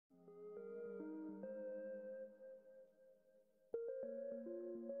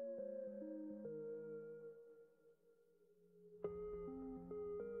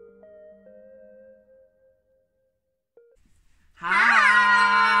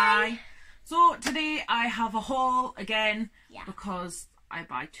I have a haul again Yeah. because I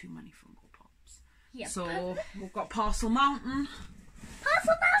buy too many Funko Pops. Yep. So we've got Parcel Mountain.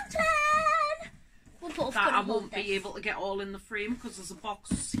 Parcel Mountain! We're both That I gonna hold won't this. be able to get all in the frame because there's a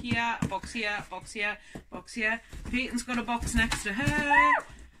box here, a box here, a box here, a box here. Peyton's got a box next to her.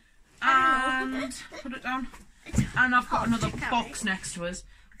 And put it down. And I've got another box next to us.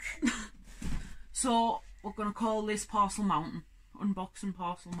 So we're going to call this Parcel Mountain. Unboxing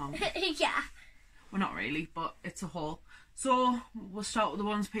Parcel Mountain. Yeah. Well, not really, but it's a haul. So we'll start with the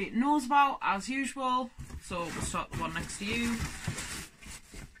ones Peyton knows about, as usual. So we'll start with the one next to you.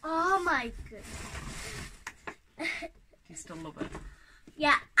 Oh my goodness. Do you still love it?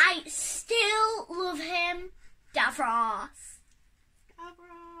 Yeah, I still love him. Davros.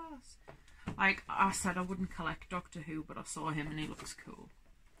 Like I said, I wouldn't collect Doctor Who, but I saw him and he looks cool.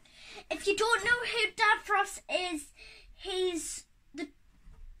 If you don't know who Davros is, he's the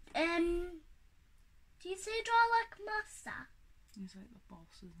do you say Dalek Master? He's like the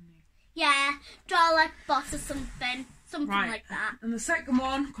boss, isn't he? Yeah, Dalek boss or something like that. And the second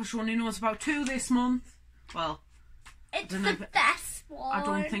one, because she only knows about 2 this month. Well, It's the best one. I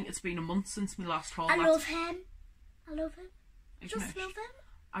don't think it's been a month since my last haul. I love him. I love him. Just love him.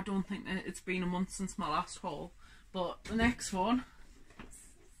 I don't think that it's been a month since my last haul. But the next one,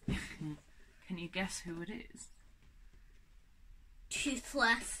 can you guess who it is?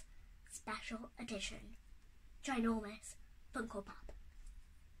 Toothless Special Edition. Ginormous Funko Pop.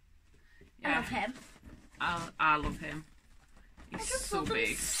 Yeah, I love him. I love him. He's I just so love big.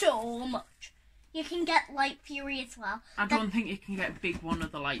 him so much. You can get Light Fury as well. I don't think you can get a big one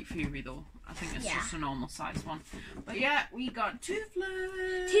of the Light Fury though. I think it's just a normal size one. But yeah, we got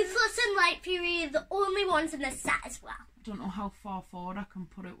Toothless. Toothless and Light Fury are the only ones in the set as well. I don't know how far forward I can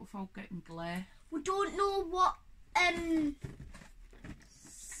put it without getting glare. We don't know what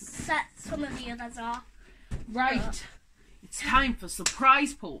set some of the others are. Right. It's time for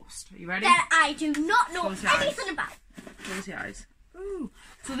surprise post. Are you ready? That I do not know Close your eyes. anything about. Close your eyes. Ooh.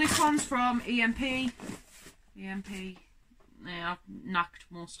 So this one's from EMP. EMP. Yeah, I've knocked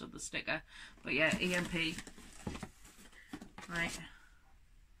most of the sticker. But yeah, EMP. Right.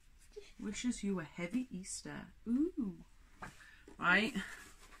 Wishes you a heavy Easter. Ooh. Right.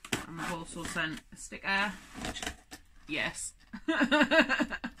 And I've also sent a sticker. Which, yes.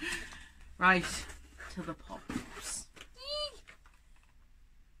 Right. To the pops.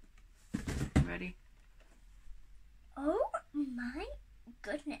 Ready? Oh my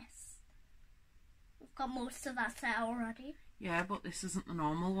goodness. We've got most of that set already. Yeah, but this isn't the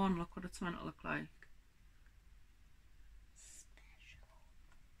normal one. Look what it's meant to look like.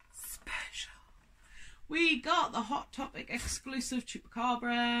 Special. We got the Hot Topic exclusive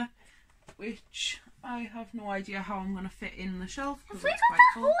Chupacabra, which I have no idea how I'm going to fit in the shelf. Have we It's got quite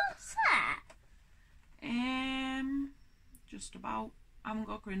the full. whole set? Just about. I haven't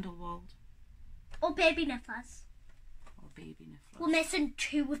got Grindelwald. Or Baby Nifflers. Or Baby Niffler. We're missing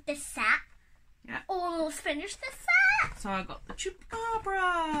 2 of this set. Yeah. Almost finished this set. So I got the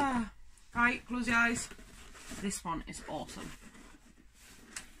Chupacabra. Right, close your eyes. This one is awesome.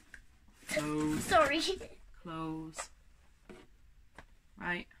 Close. Sorry. Close.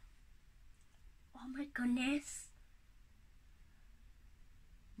 Right. Oh my goodness.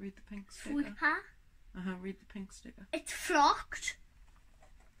 Read the pink sticker. Sweeper. Read the pink sticker. It's flocked.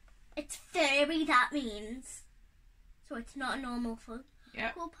 It's furry, that means. So it's not a normal Funko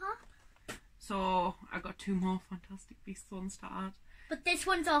Pop. So I got 2 more Fantastic Beasts ones to add. But this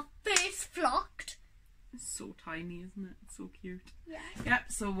one's our first flocked. It's so tiny, isn't it? It's so cute. Yeah.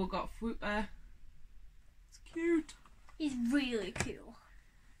 Yep, so we've got Fruiter. It's cute. He's really cool.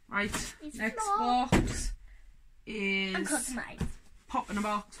 Right, He's next small. box is And customized. Pop in a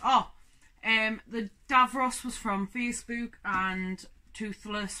box. Oh, the Davros was from Facebook and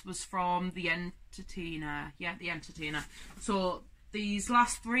Toothless was from the Entertainer. Yeah, the Entertainer. So these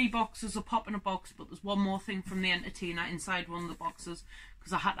last 3 boxes are Pop in a box, but there's one more thing from the Entertainer inside one of the boxes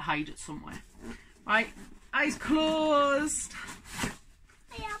because I had to hide it somewhere. Right, eyes closed.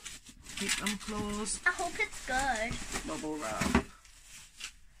 Yeah. Keep them closed. I hope it's good. Bubble wrap.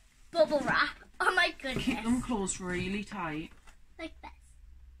 Bubble wrap. Oh my goodness. Keep them closed really tight. Like this.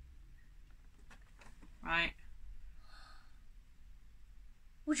 Right.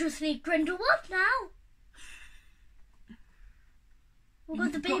 We just need Grindelwald now. We've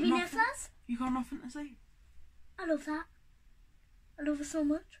got the Baby Nifflers. You got nothing to say? I love that. I love it so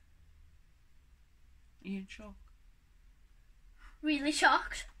much. Are you in shock? Really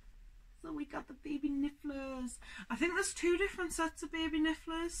shocked. So we got the Baby Nifflers. I think there's 2 different sets of Baby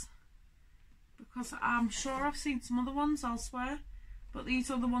Nifflers. Because I'm sure I've seen some other ones elsewhere. But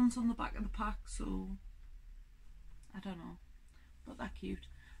these are the ones on the back of the pack, so I don't know. But they're cute.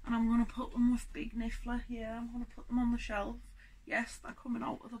 And I'm going to put them with Big Niffler here. I'm going to put them on the shelf. Yes, they're coming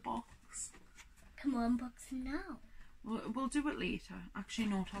out of the box. Come on, box now. We'll do it later. Actually,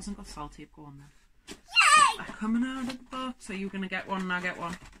 no, it hasn't got cell tape. Go on then. Yay! They're coming out of the box. Are you going to get one and I get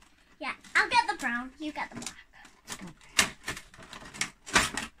one? Yeah, I'll get the brown. You get the black. Okay.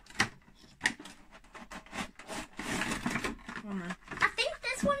 Go on then. I think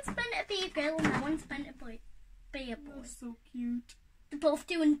this one's meant to be a girl and that one's meant to be a boy. That's so cute. They're both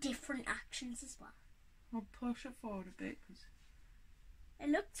doing different actions as well. I'll push it forward a bit because it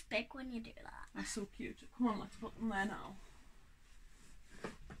looks big when you do that. that's so cute. Come on, let's put them there now.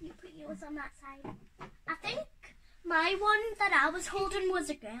 You put yours on that side. I think my one that I was holding was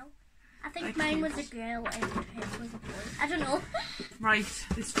a girl. I think mine was a girl and his was a boy. I don't know. Right,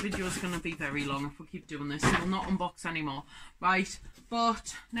 this video is going to be very long if we keep doing this. We'll not unbox anymore. Right,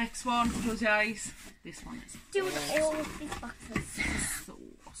 but next one, close your eyes. This one is doing all of these boxes. so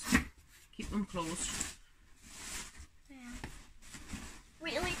awesome. Keep them closed. Yeah.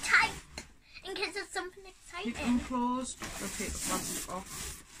 Really tight in case there's something exciting. Keep them closed. We'll take the plastic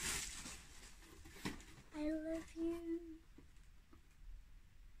off. I love you.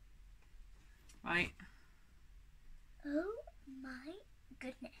 Right. Oh my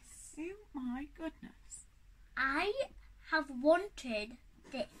goodness. Oh my goodness. I have wanted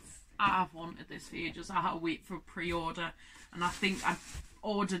this. I've wanted this for ages. I had to wait for a pre-order and I think I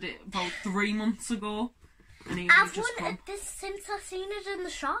ordered it about 3 months ago. And I've wanted this since I've seen it in the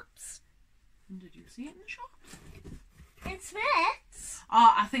shops. And did you see it in the shop? In Smith's.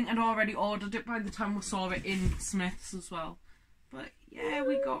 Oh, I think I'd already ordered it by the time we saw it in Smith's as well. But yeah,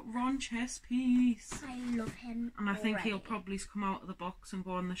 we got Ron Chestpiece. I love him. And I think he'll probably come out of the box and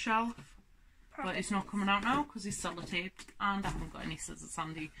go on the shelf. But he's not coming out now because he's sellotaped and I haven't got any scissors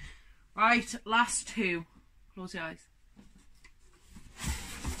handy. Right, last two. Close your eyes.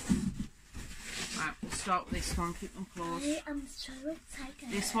 Right, we'll start with this one. Keep them closed. I am so excited.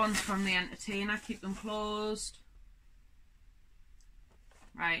 This one's from the Entertainer. Keep them closed.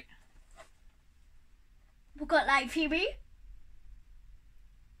 Right. We've got like Phoebe.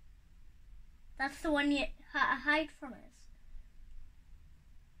 That's the one you hide from us.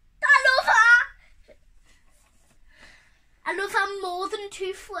 I love her! I love her more than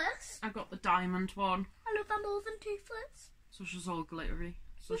Toothless. I got the diamond one. I love her more than Toothless. So she's all glittery.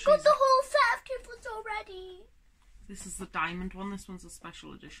 So We've got the whole set of Toothless already. This is the diamond one. This one's a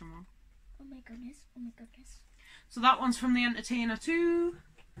special edition one. Oh my goodness. Oh my goodness. So that one's from the Entertainer too.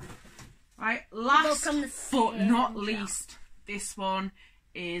 Right, last but not least, this one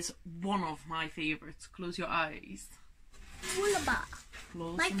is one of my favourites. Close your eyes.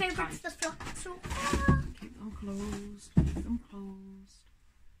 My favourite's the Flop. Keep them closed. Keep them closed.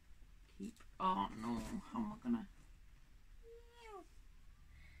 Oh no, how am I gonna?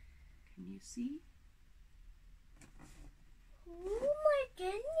 Can you see? Oh my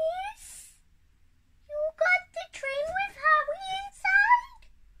goodness! You got the train with Harry inside.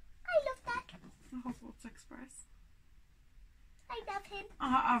 I love that. The Hogwarts Express. I love him.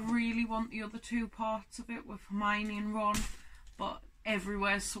 I really want the other two parts of it with Hermione and Ron, but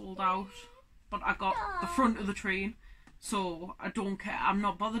everywhere's sold out. But I got the front of the train, so I don't care. I'm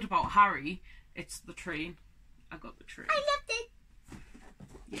not bothered about Harry. It's the train. I got the train. I loved it.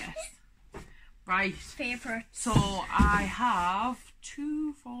 Yes. Right. Favourite. So I have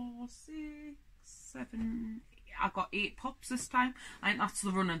 2, 4, 6, 7. I got 8 pops this time. I think that's the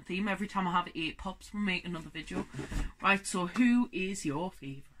running theme. Every time I have 8 pops, we'll make another video. Right, so who is your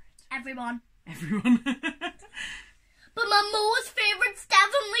favourite? Everyone. Everyone. But my most favourite's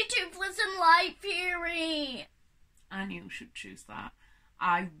definitely Toothless and Light Fury. And you should choose that.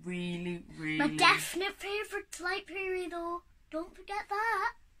 I really, really... My definite favourite's Light Fury though. Don't forget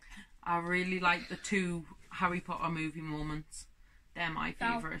that. I really like the 2 Harry Potter movie moments. They're my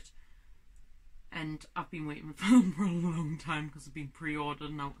favourite. And I've been waiting for them for a long time because they've been pre-ordered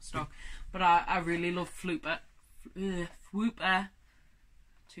and out of stock. But I really love Flooper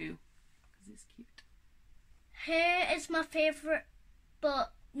too because he's cute. Here is my favourite,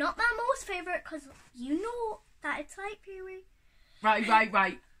 but not my most favourite because you know that it's Light Fury.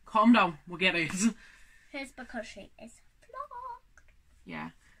 Right. Calm down. We'll get it. Here's because she is flocked.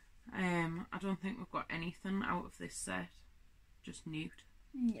 Yeah. I don't think we've got anything out of this set. Just Newt.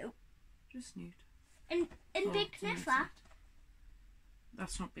 Nope. Just Newt. And Big Niffler.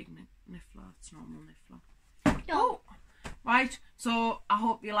 That's not Big Niffler. It's normal Niffler. No. Oh, right. So I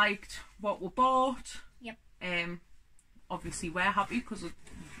hope you liked what we bought. Yep. Obviously we're happy because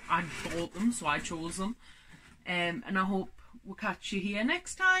I bought them, so I chose them. And I hope we'll catch you here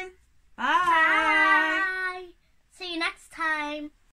next time. Bye. Bye. See you next time.